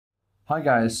Hi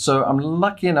guys, so I'm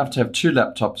lucky enough to have two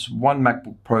laptops, one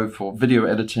MacBook Pro for video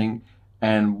editing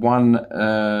and one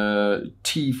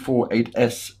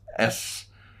T480s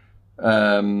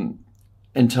Intel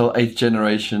 8th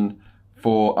generation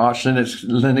for Arch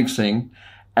Linuxing,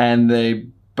 and they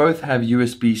both have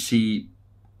USB-C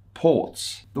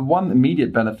ports. The one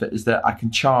immediate benefit is that I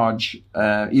can charge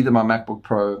either my MacBook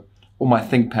Pro or my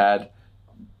ThinkPad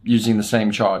using the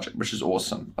same charger, which is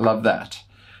awesome. I love that.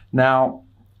 Now,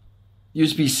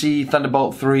 USB-C,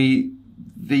 Thunderbolt 3,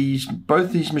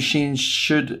 both these machines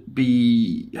should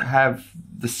have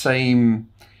the same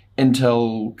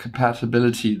Intel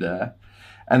compatibility there.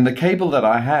 And the cable that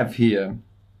I have here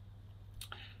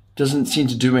doesn't seem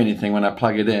to do anything when I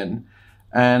plug it in.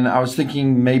 And I was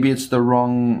thinking maybe it's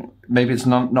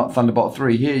not Thunderbolt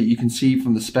 3. Here you can see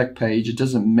from the spec page, it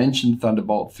doesn't mention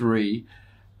Thunderbolt 3,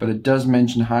 but it does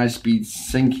mention high-speed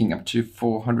syncing up to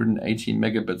 480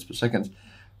 megabits per second.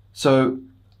 So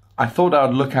I thought I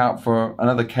would look out for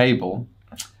another cable,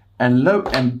 and lo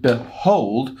and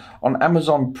behold, on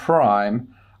Amazon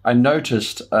Prime, I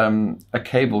noticed a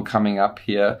cable coming up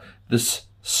here, this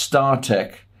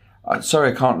StarTech.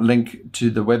 Sorry I can't link to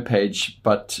the webpage,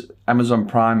 but Amazon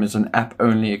Prime is an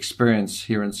app-only experience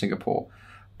here in Singapore.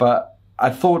 But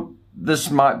I thought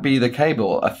this might be the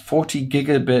cable, a 40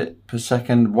 gigabit per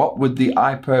second. What would the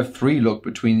iPerf 3 look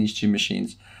between these two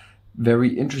machines?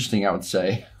 Very interesting, I would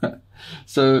say.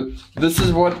 So this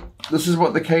is what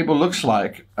the cable looks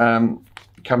like.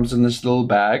 It comes in this little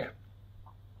bag,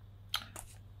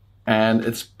 and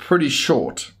it's pretty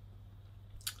short.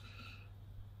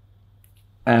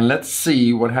 And let's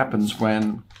see what happens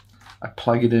when I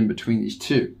plug it in between these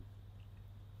two.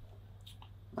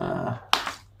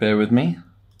 Bear with me.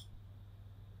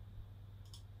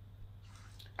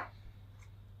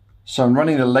 So I'm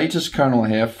running the latest kernel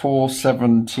here,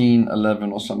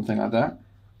 4.17.11 or something like that.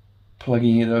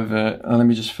 Plugging it over, let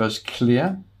me just first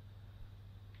clear.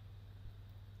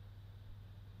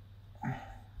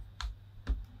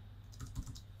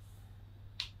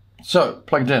 So,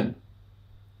 plugged in.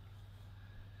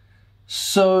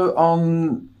 So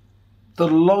on the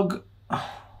log,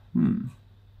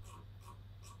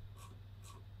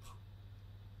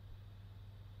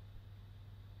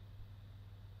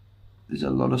 there's a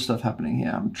lot of stuff happening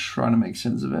here. I'm trying to make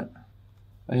sense of it.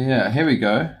 Yeah, here we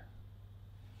go.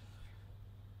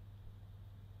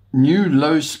 New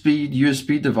low-speed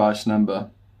USB device number.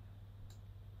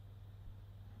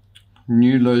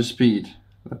 New low speed.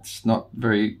 That's not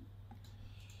very...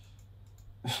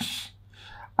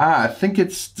 I think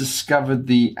it's discovered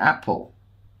the Apple.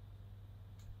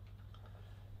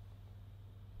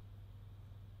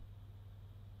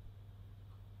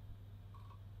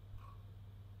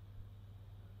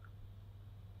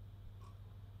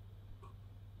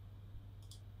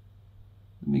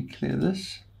 Let me clear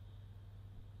this.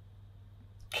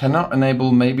 Cannot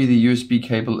enable, maybe the USB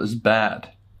cable is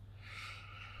bad.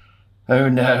 Oh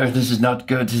no, this is not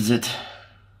good, is it?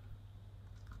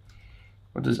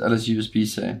 What does LSUSB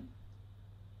say?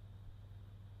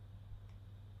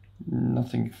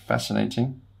 Nothing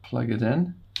fascinating. Plug it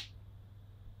in.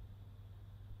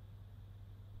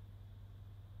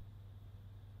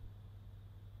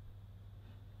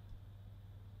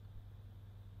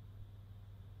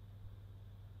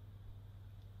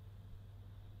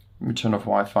 Let me turn off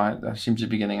Wi-Fi. I seem to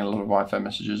be getting a lot of Wi-Fi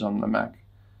messages on the Mac.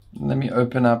 Let me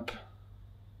open up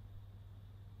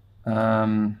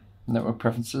network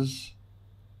preferences.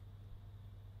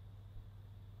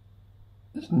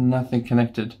 There's nothing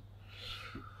connected.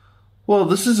 Well,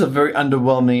 this is a very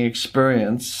underwhelming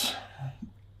experience.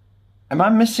 Am I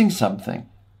missing something?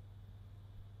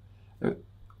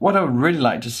 What I would really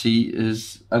like to see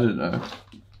is, I don't know,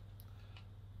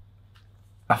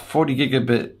 a 40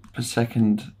 gigabit per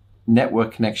second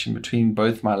network connection between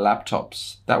both my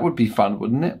laptops. That would be fun,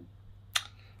 wouldn't it?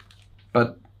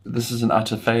 But this is an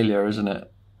utter failure, isn't it?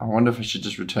 I wonder if I should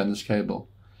just return this cable.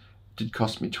 It did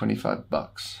cost me 25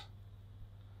 bucks.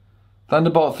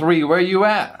 Thunderbolt 3, where are you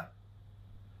at?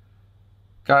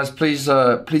 Guys, please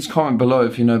comment below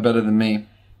if you know better than me.